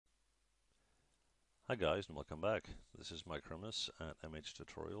Hi guys and welcome back. This is Mike Hermes at MH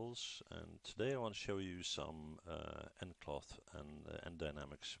Tutorials, and today I want to show you some nCloth and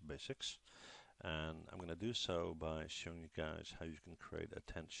Dynamics basics. And I'm going to do so by showing you guys how you can create a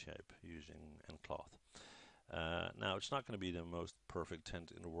tent shape using nCloth. Now it's not going to be the most perfect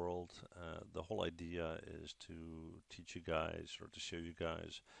tent in the world. The whole idea is to teach you guys or to show you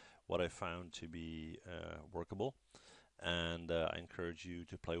guys what I found to be workable. And I encourage you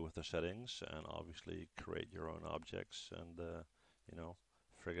to play with the settings and obviously create your own objects and you know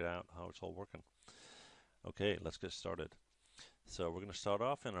figure out how it's all working. Okay, let's get started. So we're going to start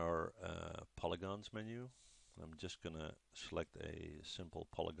off in our polygons menu. I'm just going to select a simple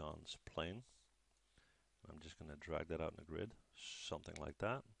polygons plane. I'm just going to drag that out in the grid, something like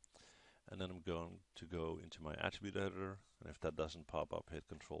that. And then I'm going to go into my attribute editor, and if that doesn't pop up, hit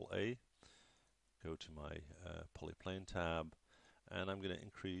Control A. Go to my polyplane tab, and I'm going to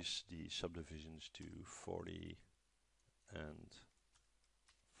increase the subdivisions to 40 and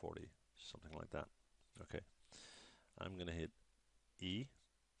 40, something like that. Okay, I'm going to hit E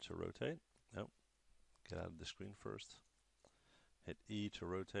to rotate. No, get out of the screen first. Hit E to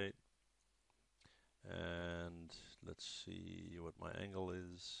rotate, and let's see what my angle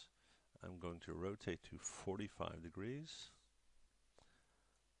is. I'm going to rotate to 45 degrees.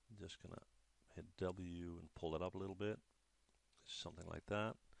 I'm just going to hit W and pull it up a little bit, something like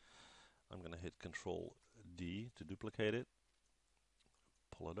that. I'm going to hit Control D to duplicate it,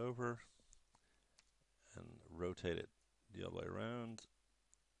 pull it over, and rotate it the other way around.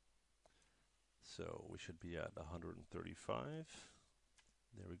 So we should be at 135.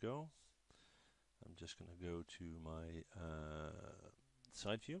 There we go. I'm just going to go to my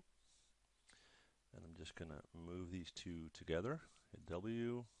side view, and I'm just going to move these two together. Hit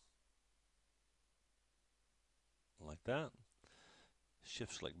W, like that.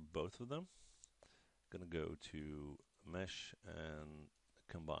 Shift select both of them. Going to go to Mesh and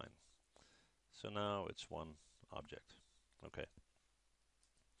Combine. So now it's one object. Okay.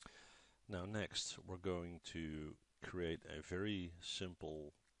 Now next we're going to create a very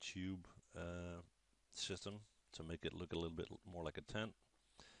simple tube system to make it look a little bit more like a tent.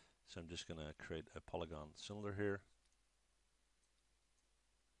 So I'm just going to create a polygon cylinder here.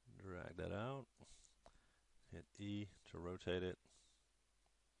 Drag that out. Hit E to rotate it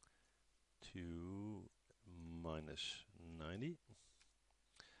to -90.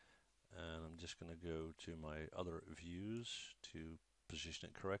 And I'm just going to go to my other views to position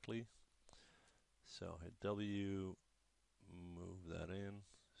it correctly. So hit W, move that in,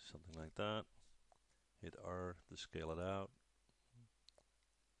 something like that. Hit R to scale it out,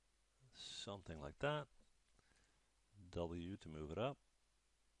 something like that. W to move it up,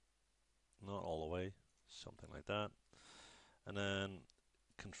 not all the way, something like that. And then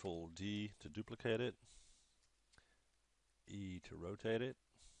Control D to duplicate it, E to rotate it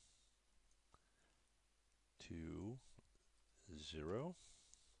to 0.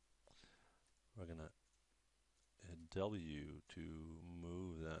 We're going to hit W to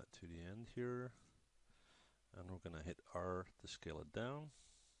move that to the end here. And we're going to hit R to scale it down.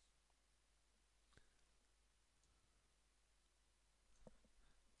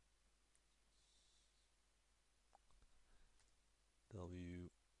 W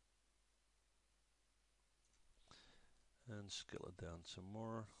and scale it down some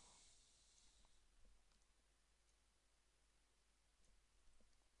more.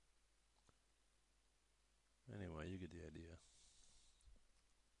 Anyway, you get the idea.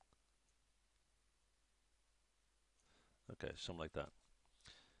 Okay, something like that.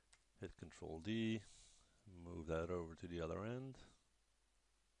 Hit Control D, move that over to the other end,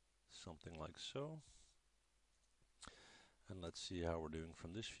 something like so. And let's see how we're doing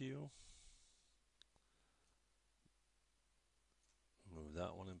from this view. Move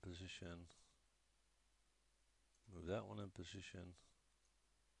that one in position, move that one in position,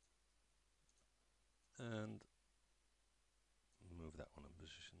 and move that one in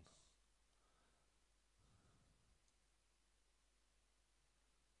position.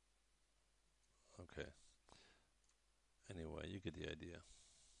 Okay. Anyway, you get the idea.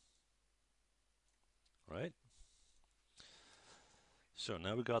 Right? So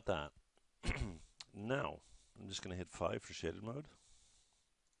now we got that. Now, I'm just going to hit 5 for shaded mode.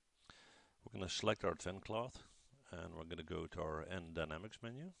 We're going to select our nCloth, and we're going to go to our nDynamics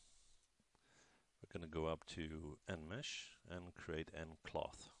menu. We're going to go up to nMesh and create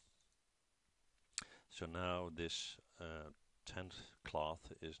nCloth. So now this tent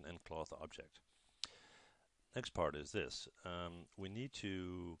cloth is an nCloth object. Next part is this. We need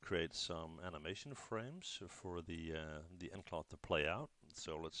to create some animation frames for the nCloth to play out.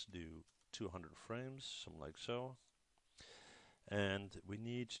 So let's do 200 frames, something like so. And we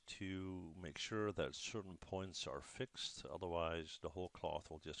need to make sure that certain points are fixed, otherwise the whole cloth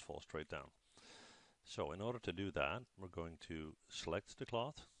will just fall straight down. So in order to do that, we're going to select the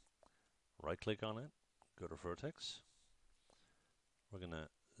cloth, right click on it, go to vertex. We're going to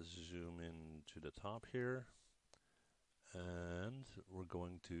zoom in to the top here, and we're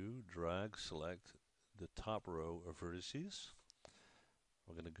going to drag select the top row of vertices.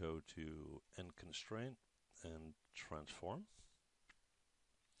 We're going to go to end constraint and transform.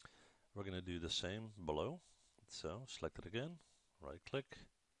 We're going to do the same below. So select it again, right click,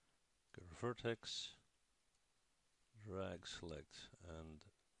 go to vertex, drag select, and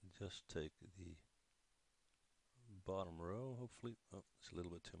just take the bottom row, hopefully. Oh, it's a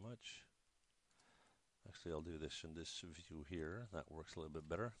little bit too much. Actually, I'll do this in this view here. That works a little bit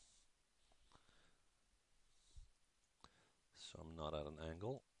better. So I'm not at an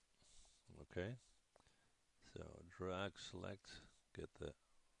angle. Okay. So drag select, get the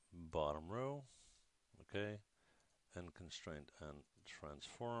bottom row. Okay. And constraint and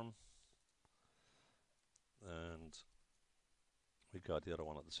transform. And we got the other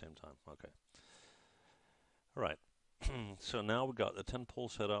one at the same time. Okay. All right. So now we got the 10 pole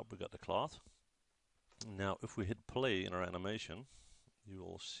set up. We got the cloth. Now, if we hit play in our animation, you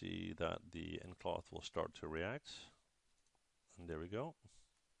will see that the nCloth will start to react. And there we go.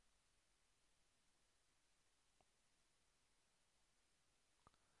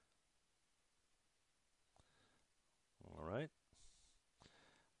 All right.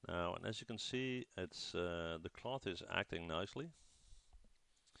 Now, and as you can see, it's the cloth is acting nicely.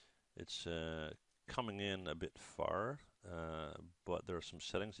 It's coming in a bit far, but there are some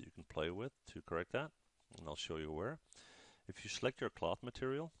settings that you can play with to correct that, and I'll show you where. If you select your cloth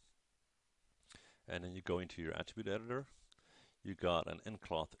material, and then you go into your attribute editor, you got an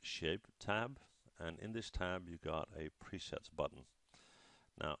nCloth shape tab, and in this tab you got a presets button.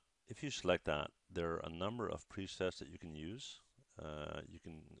 Now, if you select that, there are a number of presets that you can use. You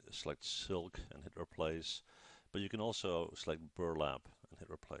can select silk and hit replace, but you can also select burlap and hit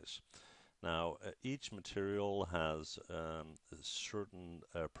replace. Now, each material has certain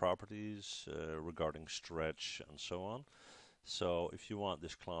properties regarding stretch and so on. So if you want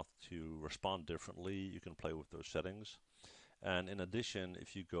this cloth to respond differently, you can play with those settings. And in addition,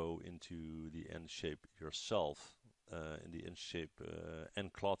 if you go into the end shape yourself, in the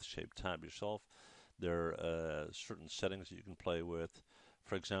nCloth shape tab yourself, there are certain settings that you can play with.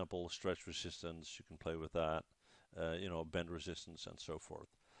 For example, stretch resistance, you can play with that, bend resistance and so forth.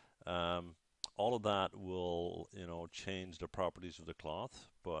 All of that will, change the properties of the cloth,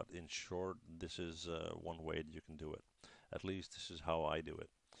 but in short, this is one way that you can do it. At least this is how I do it.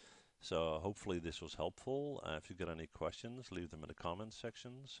 So hopefully this was helpful. If you got any questions, leave them in the comments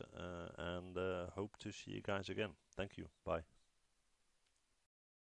sections, and hope to see you guys again. Thank you. Bye.